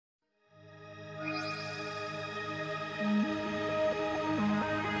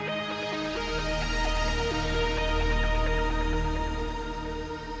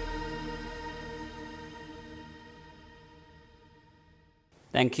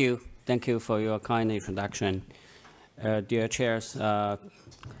Thank you. Thank you for your kind introduction. Dear chairs,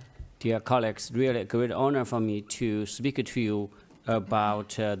 dear colleagues, really a great honor for me to speak to you about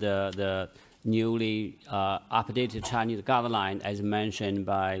the newly updated Chinese guideline, as mentioned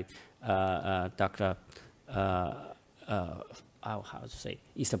by Dr. How to say,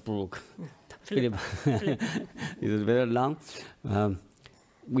 Easterbrook. Philip. It's very long.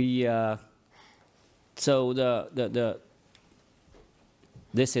 So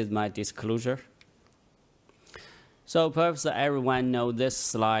this is my disclosure. So perhaps everyone knows this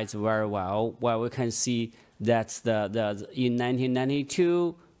slide very well, where we can see that in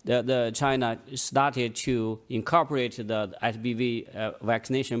 1992, the China started to incorporate the HBV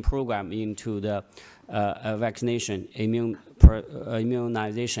vaccination program into the vaccination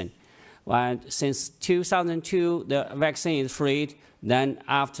immunization. Since 2002, the vaccine is free. Then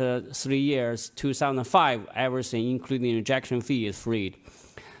after 3 years, 2005, everything, including injection fee, is free.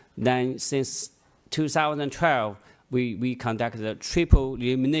 Then since 2012, we conducted a triple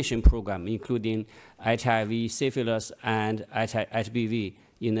elimination program, including HIV, syphilis, and HBV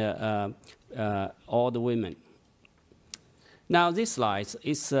in all the women. Now this slide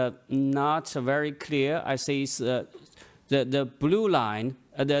is not very clear. I say it's the blue line,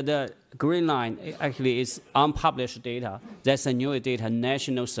 the green line actually is unpublished data. That's a new data,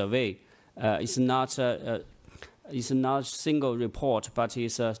 national survey. It's not a single report, but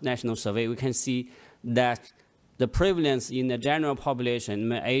it's a national survey. We can see that the prevalence in the general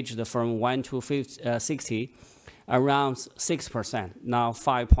population aged from 1 to 60, around 6%, now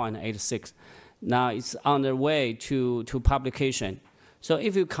 5.86. Now it's on the way to publication. So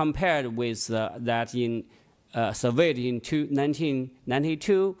if you compare it with that in surveyed in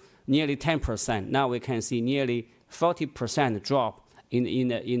 1992, nearly 10%. Now we can see nearly 40% drop in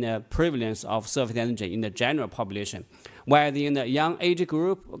the prevalence of surface antigen in the general population. While in the young age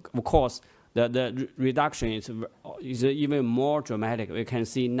group, of course, the reduction is even more dramatic. We can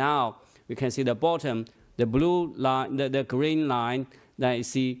see now, we can see the bottom, the blue line, the green line, that you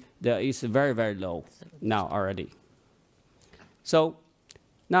see is very, very low now already. So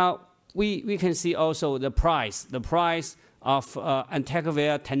now we can see also the price. The price of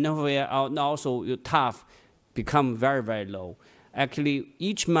entecavir, tenofovir, and also TAF become very, very low. Actually,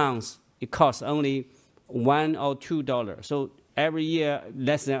 each month it costs only $1 or $2. So every year,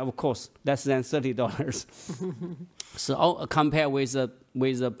 less than $30. So compared with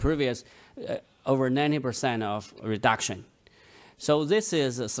the previous over 90% of reduction. So this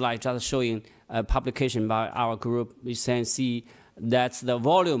is a slide just showing a publication by our group. We can see that the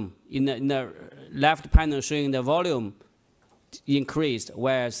volume in the left panel showing the volume increased,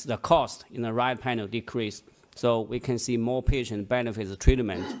 whereas the cost in the right panel decreased. So we can see more patients benefit the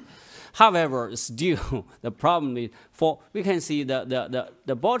treatment. However, still the problem is we can see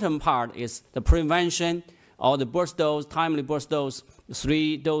the bottom part is the prevention or the burst dose, timely burst dose,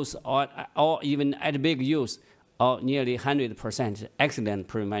 3 dose, or even at big use, or nearly 100% excellent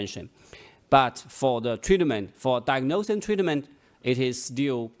prevention. But for the treatment, for diagnosing treatment, it is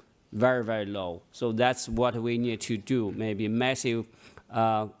still very, very low. So that's what we need to do, maybe massive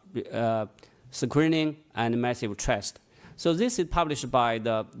screening and massive test. So this is published by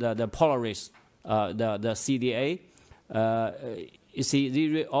the Polaris, the CDA. You see,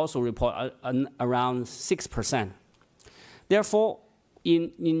 they also report around 6%. Therefore,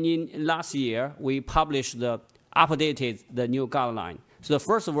 in last year, we published updated the new guideline. So the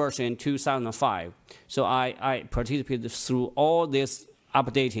first version, 2005. So I participated through all this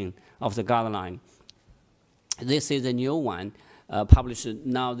updating of the guideline. This is the new one, published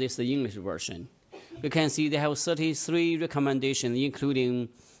now. This is the English version. You can see they have 33 recommendations, including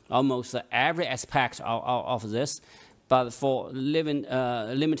almost every aspect of this. But for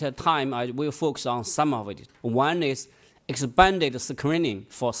limited time, I will focus on some of it. One is expanded screening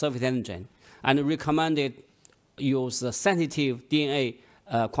for surface antigen, and recommended use sensitive DNA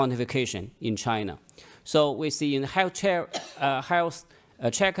quantification in China. So we see in health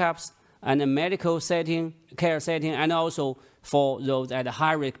checkups and a medical setting, care setting, and also for those at a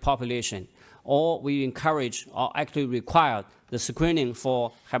high-risk population, or we encourage or actually require the screening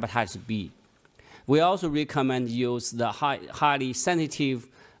for hepatitis B. We also recommend use the highly sensitive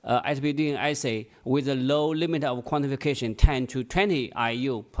HBV assay with a low limit of quantification, 10 to 20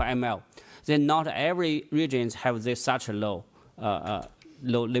 IU per ml. Then not every region have this such a low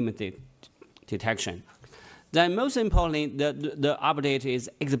limited detection. Then most importantly, the update is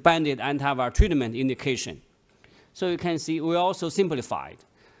expanded antiviral treatment indication. So you can see we also simplified.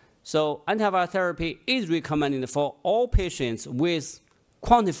 So antiviral therapy is recommended for all patients with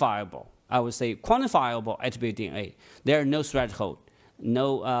quantifiable, I would say quantifiable HBV DNA. There are no threshold.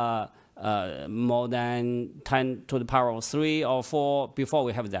 no more than 10 to the power of 3 or 4 before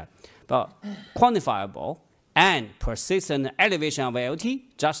we have that. But quantifiable and persistent elevation of ALT,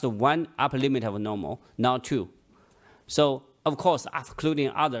 just one upper limit of normal, not 2. So, of course, excluding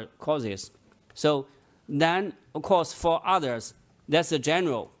other causes. So then, of course, for others, that's the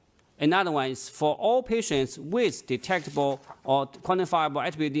general. Another one is for all patients with detectable or quantifiable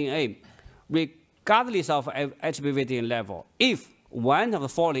HBV DNA, regardless of HBV DNA level, if one of the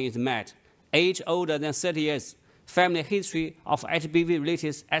following is met: age older than 30 years, family history of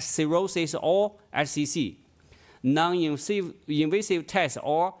HBV-related cirrhosis or HCC, non-invasive test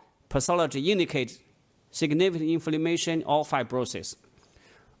or pathology indicate significant inflammation or fibrosis,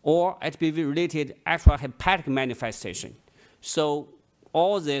 or HBV-related extrahepatic manifestation. So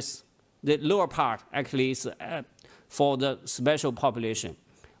all this, the lower part actually is for the special population.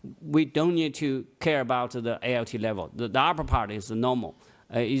 We don't need to care about the ALT level. The upper part is normal,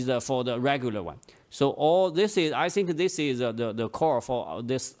 is for the regular one. So all this is, I think this is the core for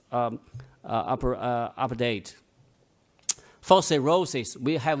this update. For cirrhosis,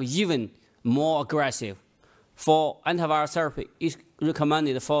 we have even more aggressive. For antiviral therapy, it's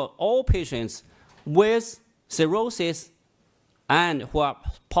recommended for all patients with cirrhosis and who are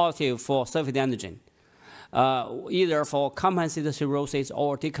positive for surface antigen, either for compensated cirrhosis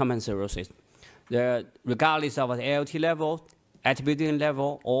or decompensated cirrhosis, regardless of the ALT level, HBV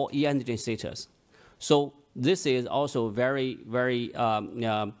level, or E antigen status. So this is also very, very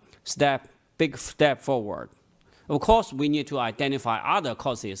big step forward. Of course, we need to identify other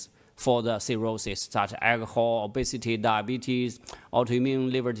causes for the cirrhosis, such as alcohol, obesity, diabetes,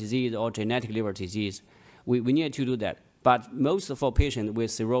 autoimmune liver disease, or genetic liver disease. We need to do that. But most for patients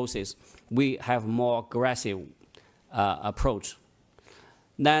with cirrhosis, we have more aggressive approach.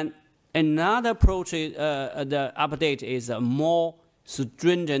 Then another approach, the update is a more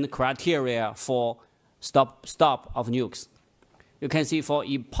stringent criteria for stop of nukes. You can see for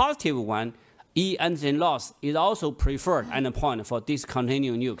E positive one, E antigen loss is also preferred endpoint for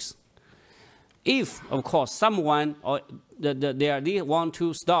discontinuing nukes. If, of course, someone or they want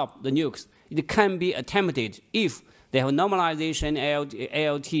to stop the nukes, it can be attempted if they have normalization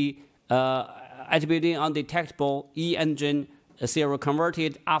ALT, HBV undetectable, E antigen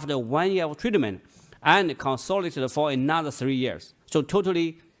seroconverted after 1 year of treatment, and consolidated for another 3 years. So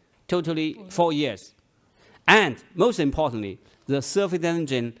totally 4 years. And most importantly, the surface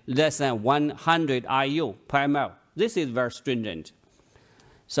antigen less than 100 IU per ml. This is very stringent.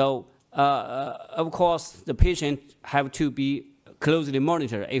 So of course, the patient have to be closely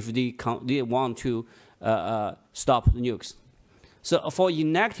monitored if they want to stop the nukes. So for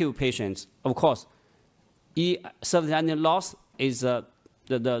inactive patients, of course, surface antigen loss is the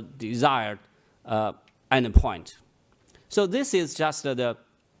desired endpoint. So this is just the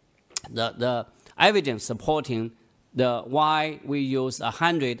evidence supporting why we use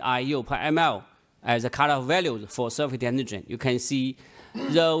 100 IU per ml as a cutoff value for surface antigen. You can see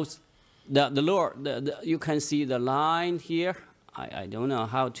those. You can see the line here. I don't know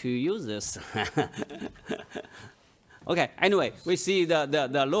how to use this. Okay, anyway, we see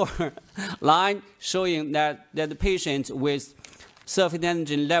the lower line showing that the patient with surface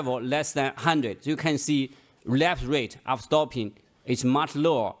antigen level less than 100. You can see relapse rate of stopping is much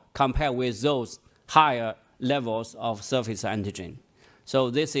lower compared with those higher levels of surface antigen. So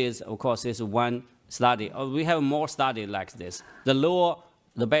this is, of course, is one study. We have more studies like this. The lower,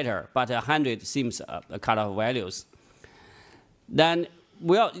 the better, but 100 seems a cutoff values. Then,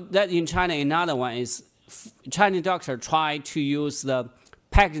 well, that in China, another one is Chinese doctor try to use the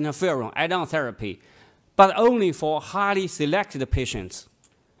PEG interferon add-on therapy, but only for highly selected patients.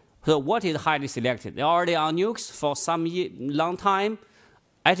 So what is highly selected? They're already on nukes for some long time,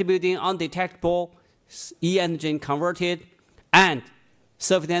 HBV undetectable, E antigen converted, and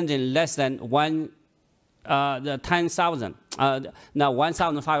surface antigen less than 1,500,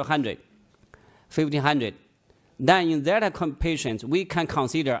 1,500. Then in that patients, we can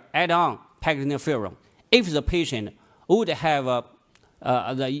consider add-on PEG interferon if the patient would have the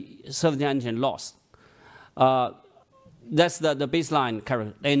surface antigen loss. That's the baseline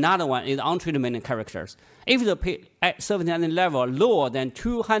character. Another one is on-treatment characters. If the surface antigen level lower than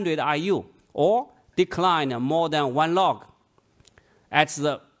 200 IU or decline more than 1 log at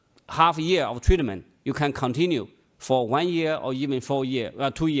the half year of treatment, you can continue for 1 year or even 2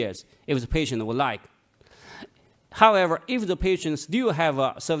 years if the patient would like. However, if the patient still have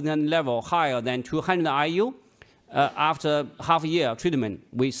a surface antigen level higher than 200 IU, after half a year of treatment,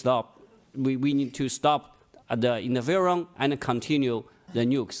 we need to stop the interferon and continue the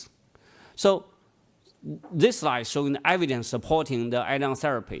nukes. So this slide showing the evidence supporting the add-on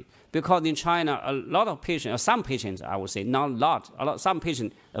therapy. Because in China, a lot of patients, or some patients, I would say, not a lot, some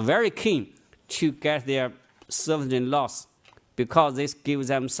patients are very keen to get their surface antigen loss because this gives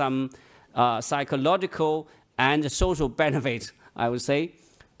them some psychological and social benefits, I would say.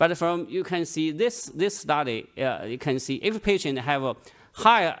 But from, you can see this study, you can see if a patient have a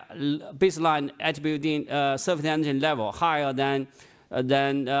higher baseline HBV surface antigen level, higher than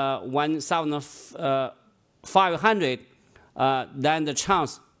 1,500, then the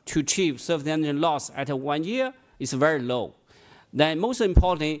chance to achieve surface antigen loss at 1 year is very low. Then most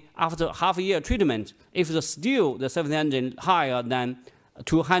importantly, after half a year treatment, if still the surface antigen higher than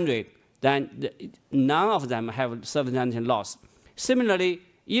 200, then none of them have surface antigen loss. Similarly,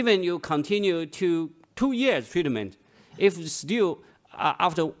 even you continue to 2 years treatment, if still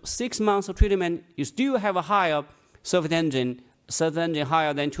after 6 months of treatment, you still have a higher surface antigen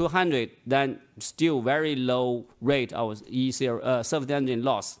higher than 200, then still very low rate of surface antigen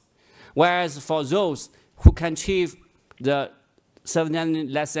loss. Whereas for those who can achieve the surface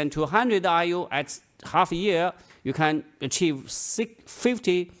antigen less than 200 IU at half a year, you can achieve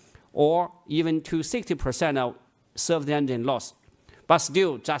 50 or even to 60% of surface antigen loss, but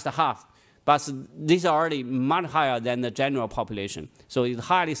still just half. But these are already much higher than the general population, so it's a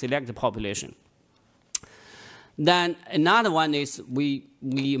highly selected population. Then another one is we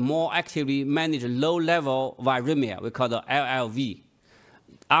more actively manage low-level viremia, we call the LLV.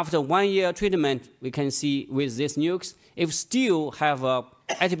 After 1 year treatment, we can see with these nukes, if still have a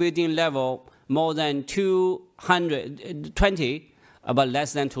HBV level more than 220, but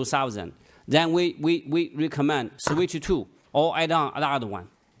less than 2,000, then we recommend switch to or add on another one.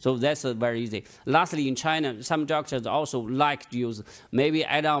 So that's very easy. Lastly, in China, some doctors also like to use maybe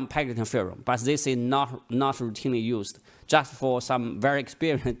add-on packet interferon, but this is not routinely used. Just for some very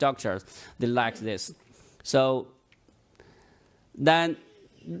experienced doctors, they like this. So then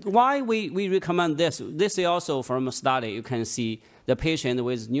why we recommend this? This is also from a study. You can see the patient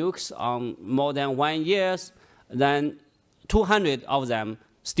with nukes on more than 1 year, then 200 of them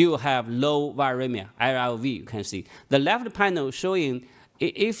still have low viremia, LLV, you can see. The left panel showing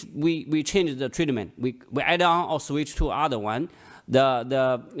if we change the treatment, we add on or switch to other one,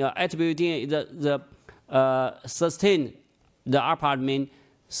 the HBV, sustained, the R part mean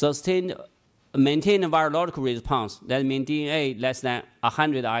sustained, maintain a virological response. That means DNA less than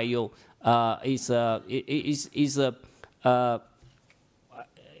 100 IU is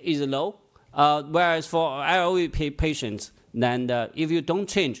low. Whereas for LLV patients, then if you don't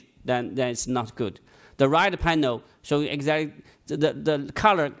change, then it's not good. The right panel showing exactly the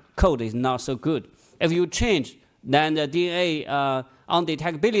color code is not so good. If you change, then the DNA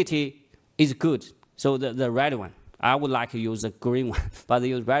undetectability is good. So the red one. I would like to use the green one, but I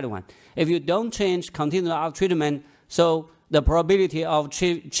use red one. If you don't change, continue our treatment, so the probability of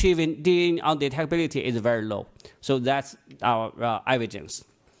achieving DNA undetectability is very low. So that's our evidence.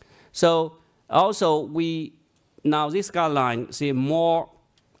 So also now this guideline see more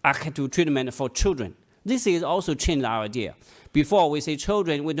active treatment for children. This is also changed our idea. Before we say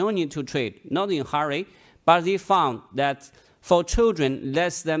children, we don't need to treat, not in a hurry, but they found that for children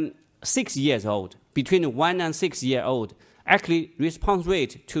less than 6 years old, between 1 and 6 years old, actually response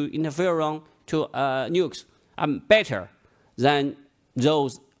rate to interferon, to nukes are better than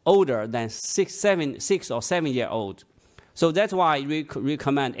those older than 6 or 7 years old. So that's why we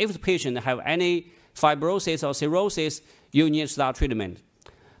recommend if the patient have any fibrosis or cirrhosis, you need to start treatment.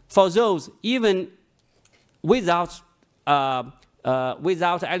 For those even without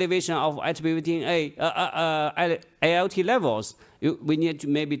elevation of HBV DNA, ALT levels, we need to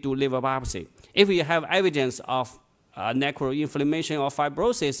maybe do liver biopsy. If we have evidence of necroinflammation or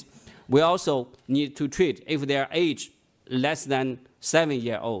fibrosis, we also need to treat if their age less than 7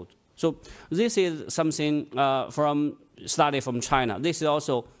 years old. So this is something from study from China. This is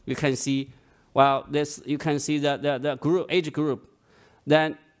also, you can see, well, this you can see the group, age group.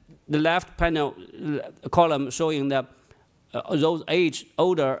 Then the left panel column showing the those age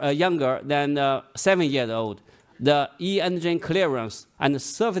younger than 7 years old. The E antigen clearance and the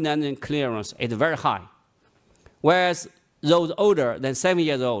surface antigen clearance is very high. Whereas those older than 7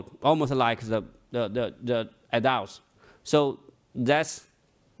 years old, almost like the adults. So that's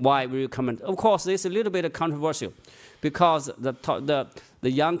why we recommend. Of course, it's a little bit controversial because the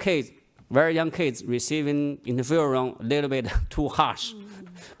young kids, very young kids, receiving interferon a little bit too harsh,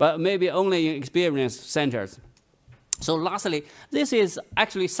 but maybe only in experienced centers. So lastly, this is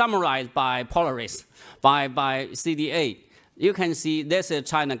actually summarized by Polaris, by CDA. You can see this is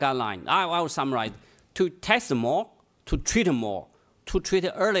China guideline. I will summarize: to test more, to treat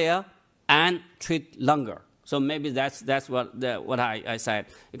earlier, and treat longer. So maybe that's what I said.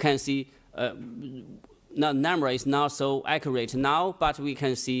 You can see the number is not so accurate now, but we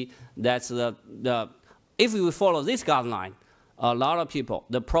can see that if we follow this guideline, a lot of people,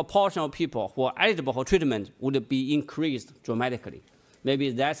 the proportion of people who are eligible for treatment would be increased dramatically.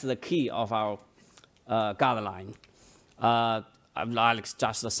 Maybe that's the key of our guideline. Alex,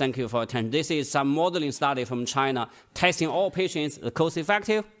 just thank you for your attention. This is some modeling study from China testing all patients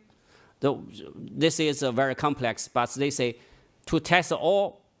cost-effective. This is very complex, but they say to test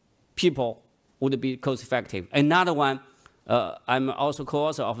all people would be cost-effective. Another one, I'm also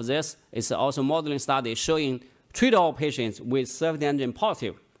co-author of this, is also modeling study showing treat all patients with surface antigen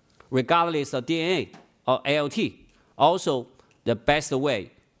positive, regardless of DNA or ALT. Also, the best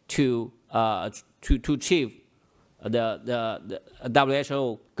way to achieve the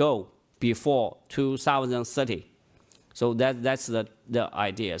WHO goal before 2030. So that's the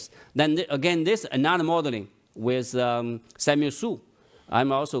ideas. Then again, this another modeling with Samuel Su.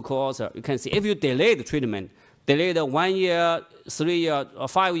 I'm also co-author. You can see if you delay the treatment, delay the 1 year, 3 year, or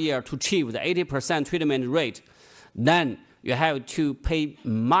 5 year to achieve the 80% treatment rate, then you have to pay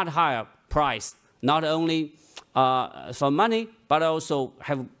much higher price, not only for money, but also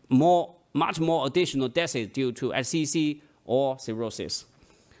have much more additional deaths due to SCC or cirrhosis.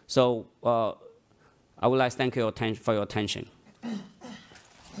 So I would like to thank you for your attention.